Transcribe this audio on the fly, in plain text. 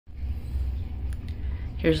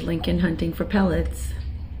Here's Lincoln hunting for pellets.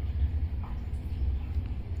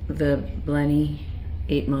 The blenny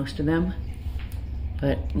ate most of them,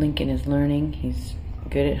 but Lincoln is learning. He's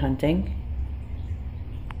good at hunting.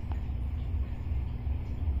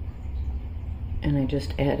 And I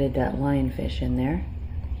just added that lionfish in there.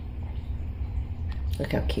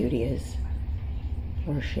 Look how cute he is,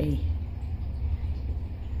 or she.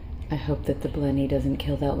 I hope that the blenny doesn't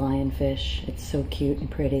kill that lionfish. It's so cute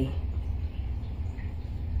and pretty.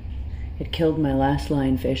 It killed my last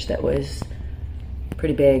lionfish that was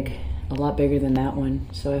pretty big, a lot bigger than that one,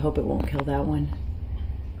 so I hope it won't kill that one.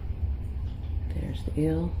 There's the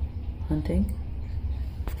eel hunting.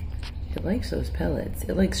 It likes those pellets.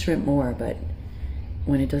 It likes shrimp more, but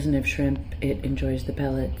when it doesn't have shrimp, it enjoys the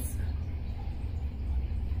pellets.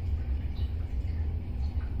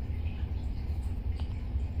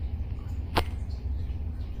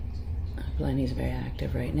 Blenny's very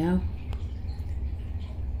active right now,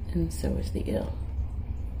 and so is the eel.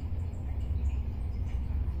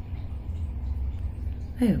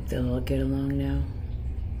 I hope they'll all get along now.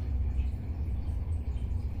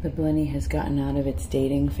 The blenny has gotten out of its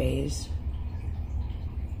dating phase.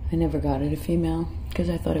 I never got it a female because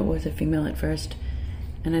I thought it was a female at first,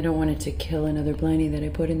 and I don't want it to kill another blenny that I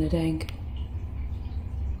put in the tank.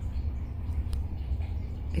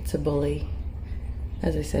 It's a bully.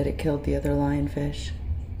 As I said, it killed the other lionfish.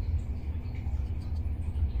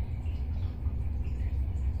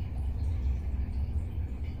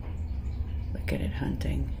 Look at it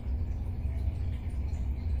hunting.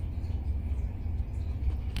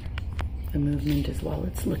 The movement is while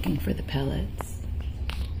it's looking for the pellets.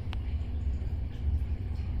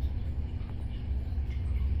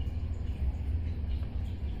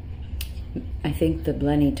 I think the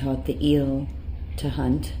blenny taught the eel to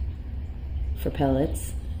hunt for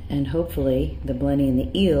pellets, and hopefully the blenny and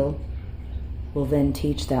the eel will then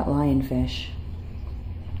teach that lionfish.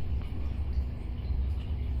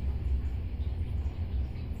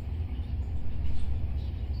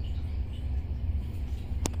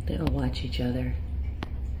 They'll watch each other.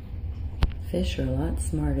 Fish are a lot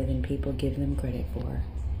smarter than people give them credit for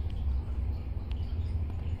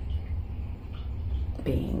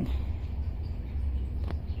being.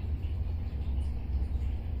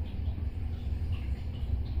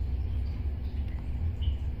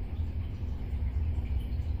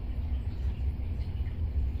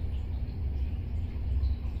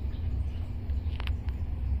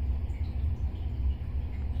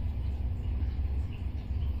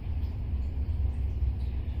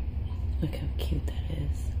 Look how cute that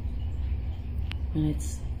is. And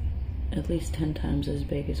it's at least 10 times as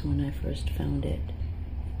big as when I first found it.